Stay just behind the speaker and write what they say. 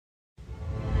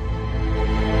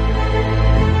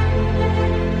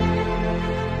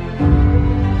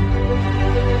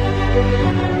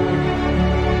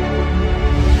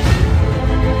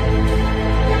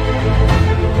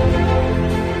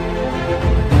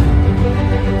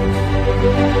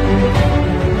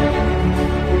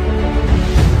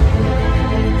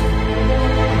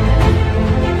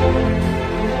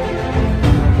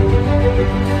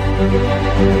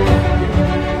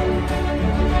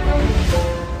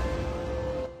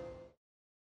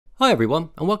Hi everyone,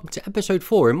 and welcome to episode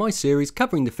 4 in my series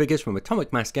covering the figures from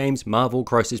Atomic Mass Games' Marvel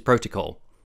Crisis Protocol.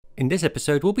 In this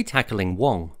episode we'll be tackling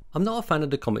Wong. I'm not a fan of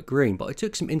the comic green, but I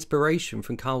took some inspiration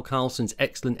from Carl Carlson's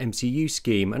excellent MCU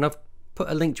scheme, and I've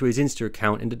put a link to his Insta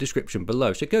account in the description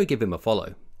below, so go give him a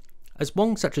follow. As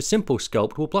Wong's such a simple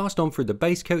sculpt, we'll blast on through the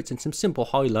base coats and some simple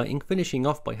highlighting, finishing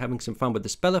off by having some fun with the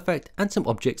spell effect and some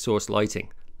object source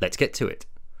lighting. Let's get to it.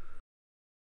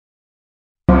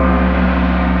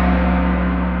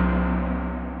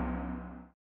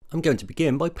 I'm going to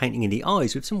begin by painting in the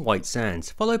eyes with some white sands,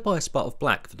 followed by a spot of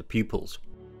black for the pupils.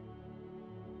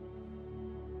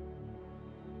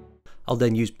 I'll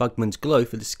then use Bugmans Glow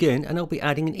for the skin, and I'll be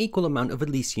adding an equal amount of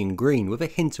Elysian Green with a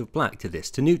hint of black to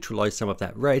this to neutralise some of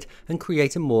that red and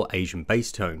create a more Asian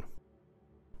base tone.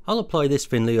 I'll apply this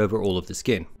thinly over all of the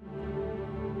skin.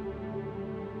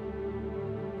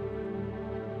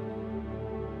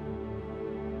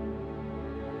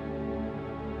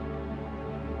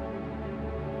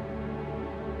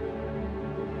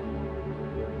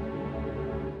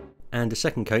 And a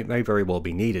second coat may very well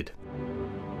be needed.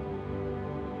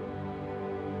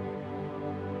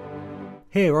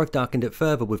 Here I've darkened it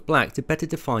further with black to better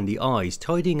define the eyes,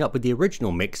 tidying up with the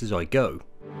original mix as I go.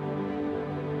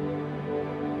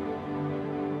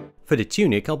 For the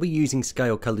tunic I'll be using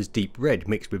Scale Colours Deep Red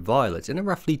mixed with violet in a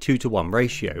roughly 2:1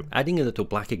 ratio, adding a little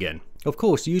black again. Of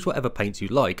course, use whatever paints you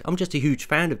like, I'm just a huge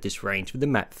fan of this range for the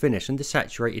matte finish and the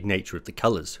saturated nature of the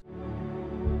colours.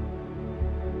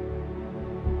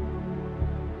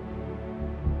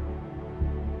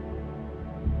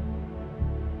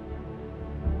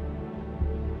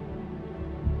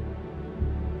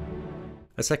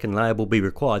 A second layer will be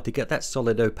required to get that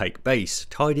solid opaque base,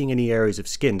 tidying any areas of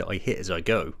skin that I hit as I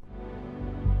go.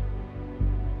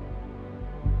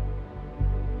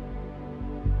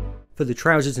 For the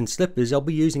trousers and slippers I'll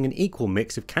be using an equal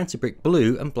mix of Cantabric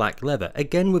Blue and black leather,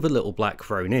 again with a little black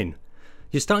thrown in.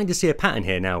 You're starting to see a pattern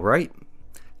here now, right?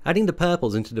 Adding the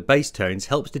purples into the base tones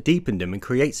helps to deepen them and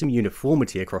create some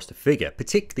uniformity across the figure,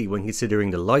 particularly when considering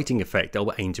the lighting effect I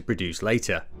will aim to produce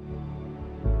later.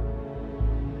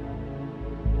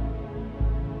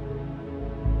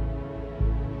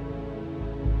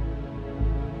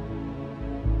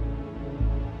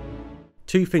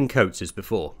 Two thin coats as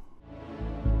before.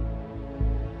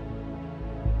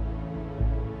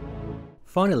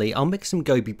 Finally, I'll mix some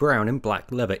Gobi Brown and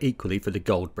black leather equally for the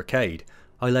gold brocade.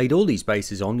 I laid all these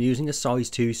bases on using a size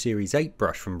 2 series 8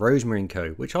 brush from Rosemary & Co,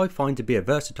 which I find to be a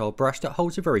versatile brush that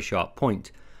holds a very sharp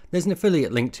point. There's an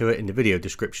affiliate link to it in the video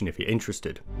description if you're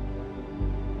interested.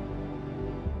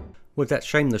 With that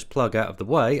shameless plug out of the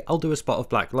way, I'll do a spot of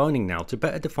black lining now to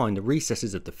better define the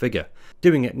recesses of the figure.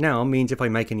 Doing it now means if I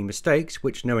make any mistakes,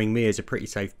 which knowing me is a pretty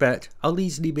safe bet, I'll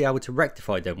easily be able to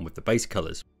rectify them with the base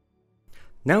colours.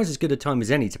 Now is as good a time as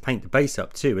any to paint the base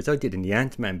up too, as I did in the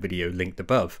Antman video linked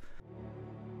above.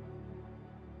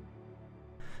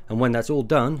 And when that's all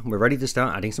done, we're ready to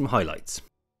start adding some highlights.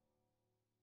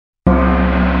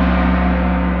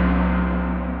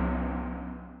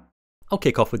 I'll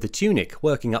kick off with the tunic,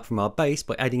 working up from our base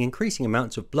by adding increasing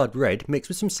amounts of blood red mixed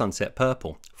with some sunset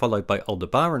purple, followed by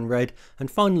Aldebaran Red,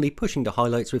 and finally pushing the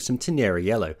highlights with some Tenere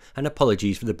Yellow, and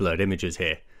apologies for the blurred images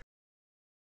here.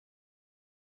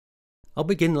 I'll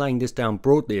begin laying this down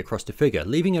broadly across the figure,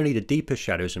 leaving only the deeper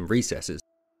shadows and recesses.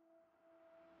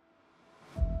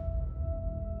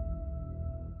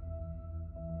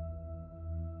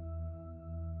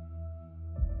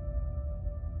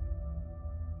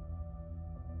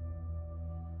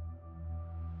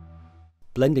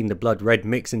 Blending the blood red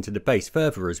mix into the base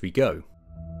further as we go.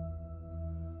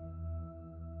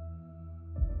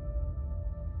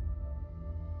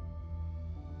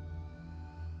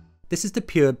 This is the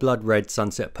pure blood red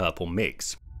sunset purple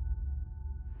mix.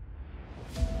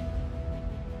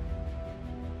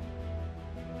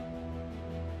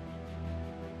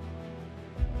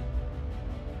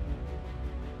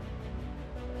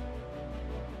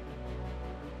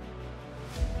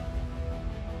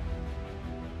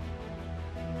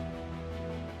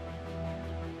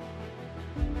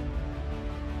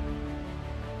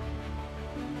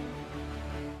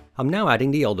 I'm now adding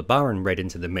the Aldebaran Red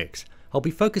into the mix. I'll be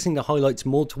focusing the highlights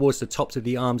more towards the tops of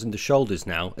the arms and the shoulders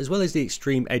now, as well as the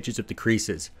extreme edges of the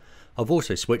creases. I've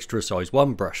also switched to a size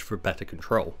 1 brush for better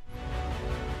control.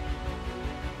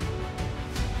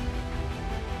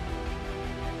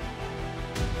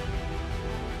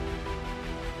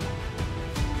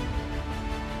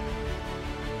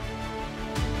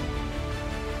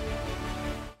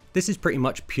 This is pretty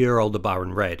much pure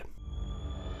Aldebaran Red.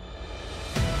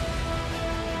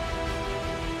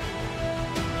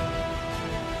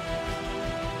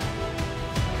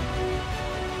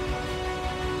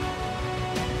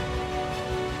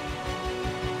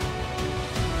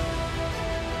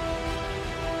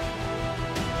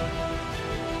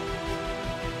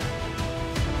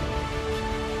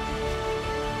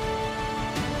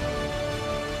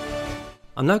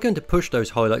 I'm now going to push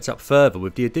those highlights up further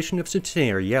with the addition of some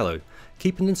Tenere Yellow,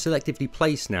 keeping them selectively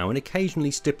placed now and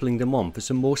occasionally stippling them on for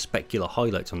some more specular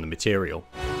highlights on the material.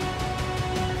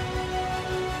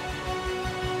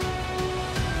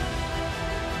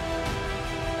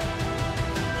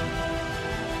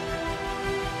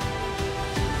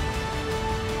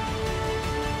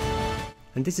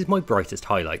 And this is my brightest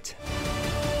highlight.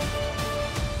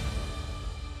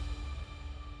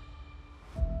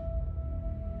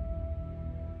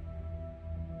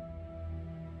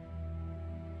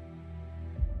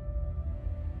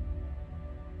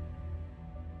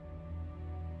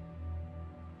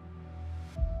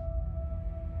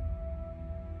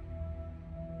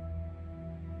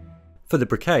 For the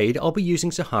brocade, I'll be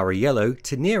using Sahara Yellow,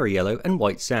 Tenere Yellow and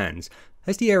White Sands.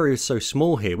 As the area is so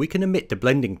small here, we can omit the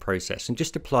blending process and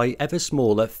just apply ever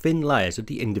smaller, thin layers of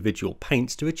the individual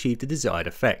paints to achieve the desired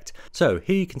effect. So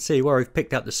here you can see where I've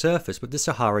picked out the surface with the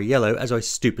Sahara Yellow as I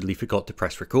stupidly forgot to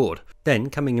press record. Then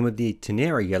coming in with the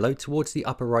Tenere Yellow towards the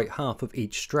upper right half of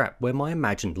each strap where my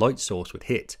imagined light source would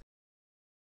hit.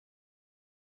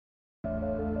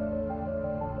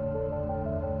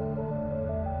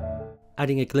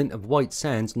 Adding a glint of White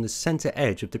Sands on the centre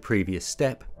edge of the previous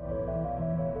step.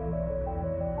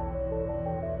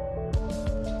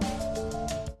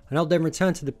 And I'll then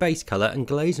return to the base colour and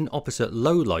glaze an opposite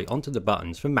low light onto the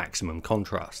buttons for maximum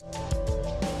contrast.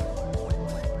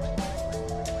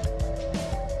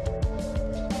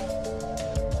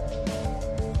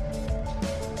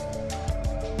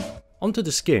 Onto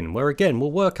the skin, where again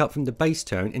we'll work up from the base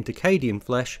tone into Cadian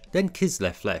Flesh, then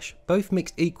Kislev Flesh, both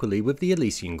mixed equally with the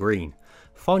Elysian Green.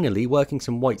 Finally working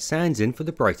some White Sands in for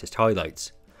the brightest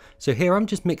highlights. So here I'm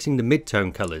just mixing the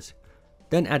mid-tone colours,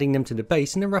 then adding them to the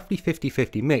base in a roughly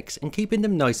 50-50 mix and keeping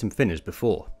them nice and thin as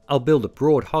before. I'll build a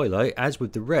broad highlight as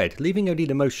with the red, leaving only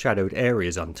the most shadowed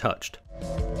areas untouched.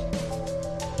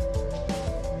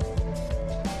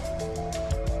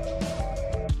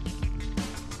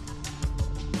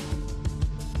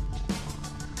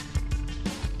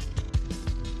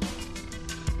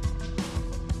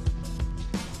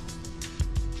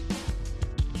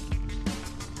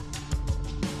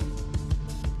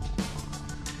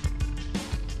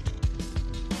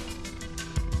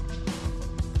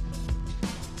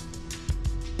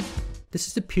 This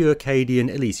is the pure Cadian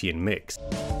Elysian mix.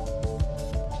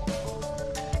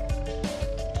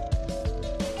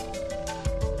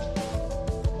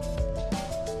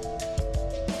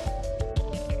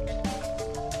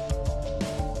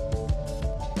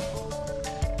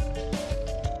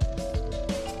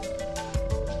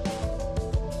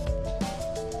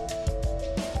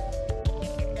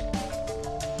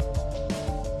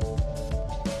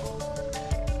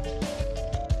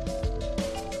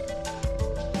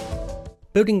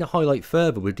 Building the highlight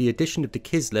further with the addition of the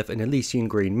Kislev and Elysian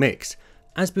Green mix.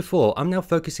 As before, I'm now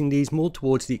focusing these more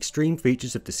towards the extreme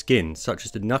features of the skin, such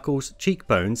as the knuckles,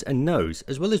 cheekbones and nose,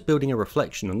 as well as building a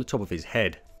reflection on the top of his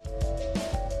head.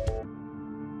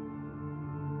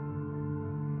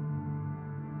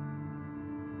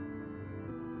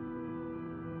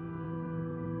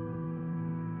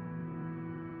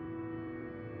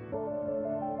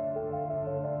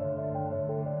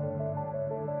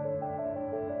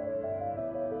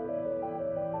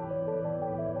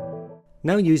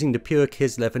 Now using the pure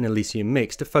Kislev and Elysian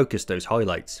mix to focus those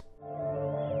highlights.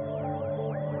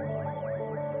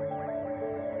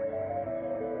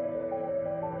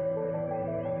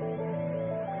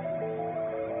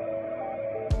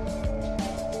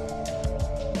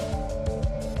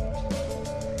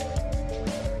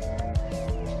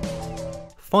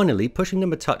 Finally pushing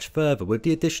them a touch further with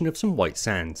the addition of some White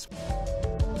Sands.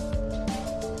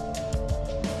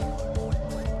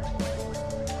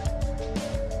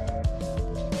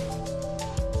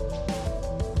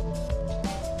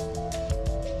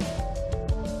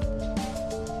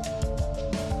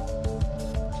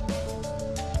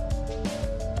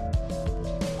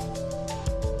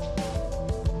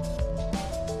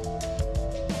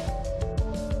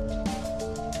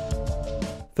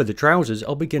 For the trousers,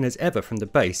 I'll begin as ever from the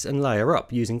base and layer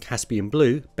up using Caspian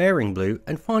Blue, Bearing Blue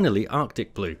and finally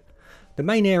Arctic Blue. The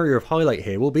main area of highlight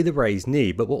here will be the raised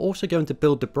knee, but we're also going to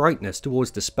build the brightness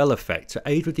towards the spell effect to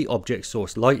aid with the object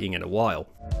source lighting in a while.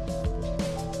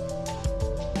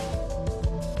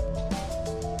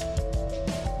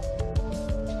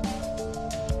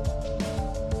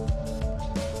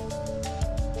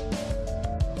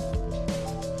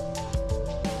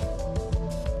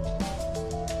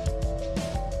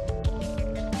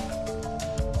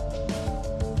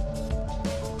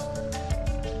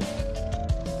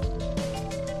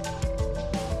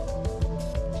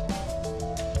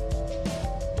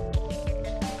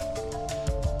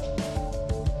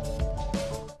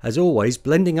 As always,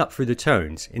 blending up through the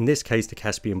tones, in this case the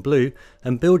Caspian Blue,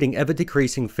 and building ever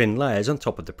decreasing thin layers on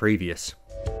top of the previous.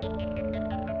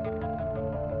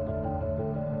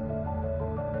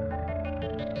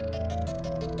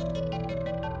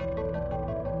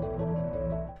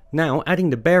 Now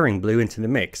adding the bearing blue into the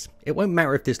mix. It won't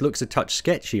matter if this looks a touch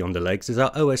sketchy on the legs, as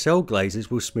our OSL glazes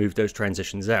will smooth those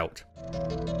transitions out.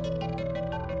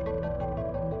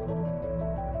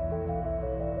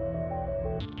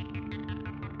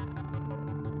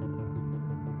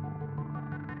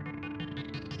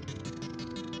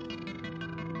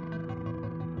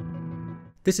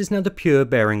 This is now the pure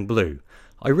bearing blue.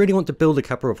 I really want to build a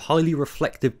couple of highly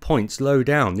reflective points low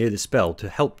down near the spell to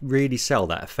help really sell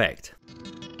that effect.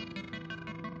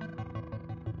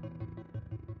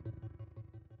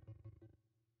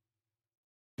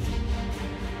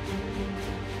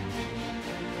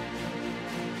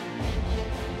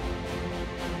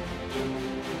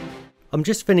 I'm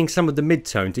just thinning some of the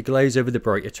mid-tone to glaze over the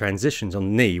brighter transitions on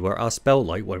the knee where our spell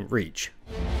light won't reach.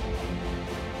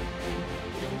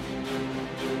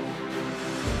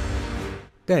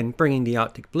 Then bringing the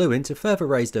Arctic Blue in to further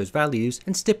raise those values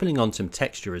and stippling on some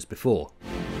texture as before.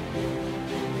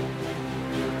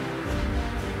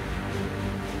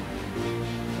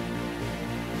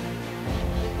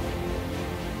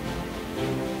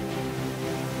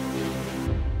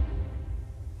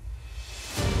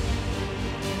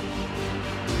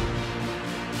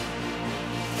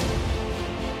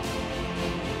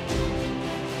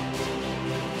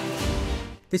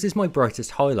 This is my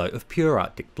brightest highlight of pure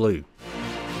Arctic Blue.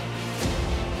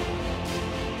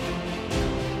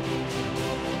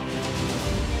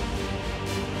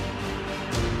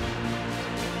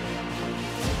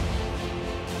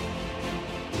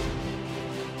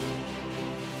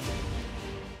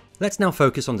 Let's now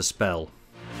focus on the spell.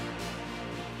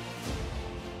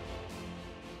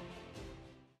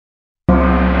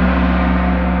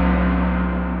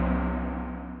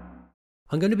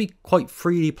 I'm going to be quite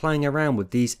freely playing around with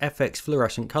these FX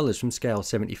fluorescent colours from scale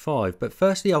 75, but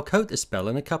firstly I'll coat the spell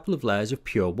in a couple of layers of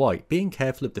pure white, being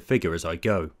careful of the figure as I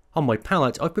go. On my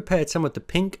palette I've prepared some of the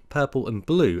pink, purple and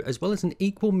blue, as well as an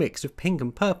equal mix of pink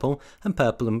and purple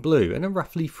and blue in a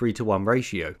roughly 3:1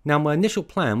 ratio. Now my initial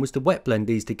plan was to wet blend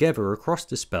these together across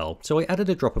the spell, so I added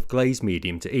a drop of glaze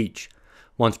medium to each.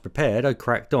 Once prepared, I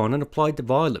cracked on and applied the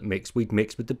violet mix we'd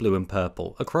mixed with the blue and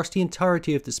purple across the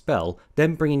entirety of the spell,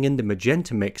 then bringing in the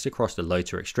magenta mix across the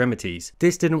lighter extremities.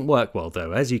 This didn't work well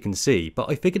though, as you can see, but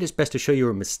I figured it's best to show you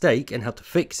a mistake and how to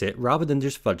fix it rather than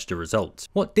just fudge the results.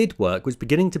 What did work was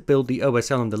beginning to build the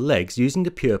OSL on the legs using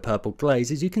the pure purple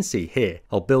glaze as you can see here.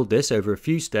 I'll build this over a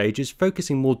few stages,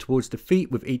 focusing more towards the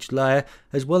feet with each layer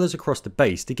as well as across the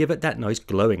base to give it that nice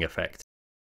glowing effect.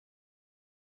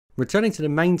 Returning to the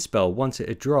main spell once it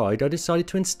had dried, I decided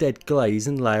to instead glaze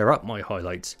and layer up my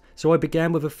highlights, so I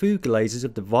began with a few glazes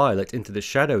of the violet into the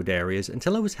shadowed areas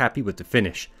until I was happy with the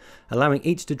finish, allowing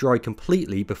each to dry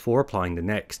completely before applying the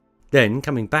next. Then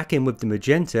coming back in with the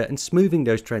magenta and smoothing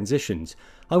those transitions,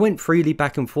 I went freely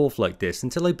back and forth like this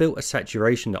until I built a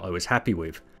saturation that I was happy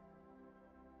with.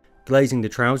 Glazing the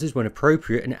trousers when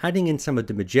appropriate and adding in some of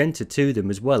the magenta to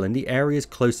them as well in the areas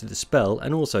close to the spell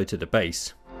and also to the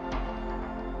base.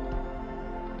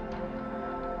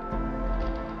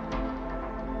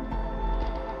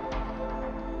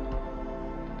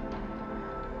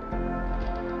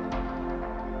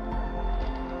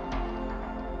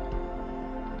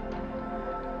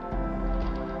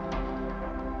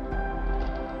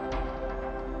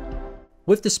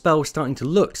 With the spell starting to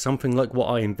look something like what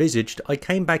I envisaged, I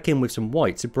came back in with some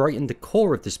white to brighten the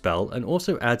core of the spell and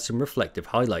also add some reflective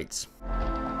highlights.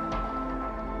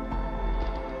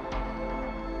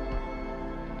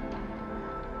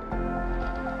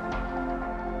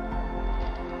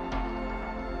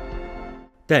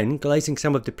 Then glazing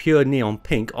some of the pure neon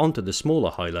pink onto the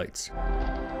smaller highlights.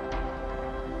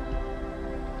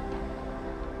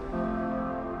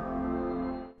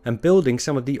 And building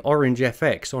some of the orange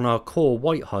FX on our core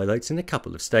white highlights in a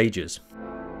couple of stages.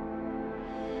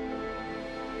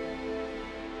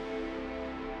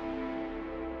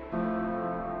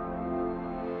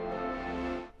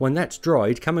 When that's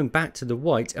dried, coming back to the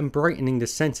white and brightening the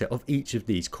centre of each of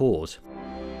these cores.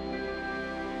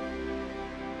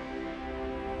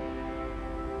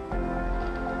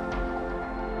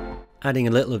 Adding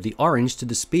a little of the orange to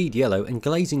the speed yellow and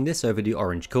glazing this over the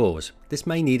orange cores. This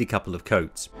may need a couple of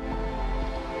coats.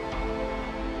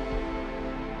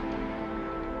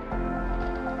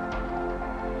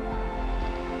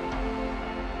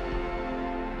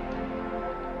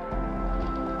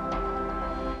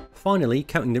 Finally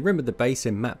coating the rim of the base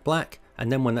in matte black,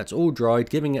 and then when that's all dried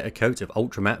giving it a coat of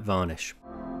ultra matte varnish.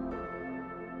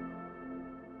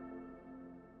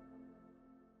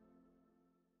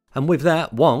 And with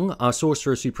that, Wong, our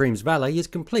Sorcerer Supreme's valet, is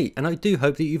complete, and I do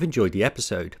hope that you've enjoyed the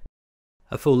episode.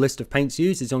 A full list of paints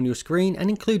used is on your screen and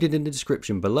included in the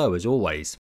description below as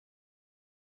always.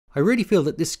 I really feel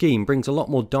that this scheme brings a lot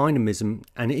more dynamism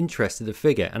and interest to the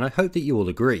figure, and I hope that you all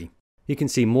agree. You can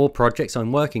see more projects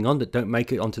I'm working on that don't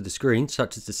make it onto the screen,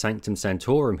 such as the Sanctum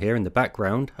Sanctorum here in the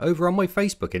background, over on my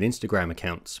Facebook and Instagram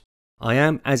accounts. I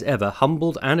am, as ever,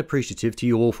 humbled and appreciative to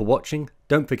you all for watching.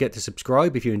 Don't forget to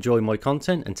subscribe if you enjoy my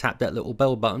content and tap that little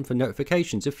bell button for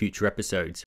notifications of future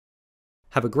episodes.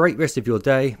 Have a great rest of your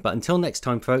day, but until next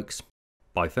time folks,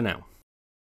 bye for now.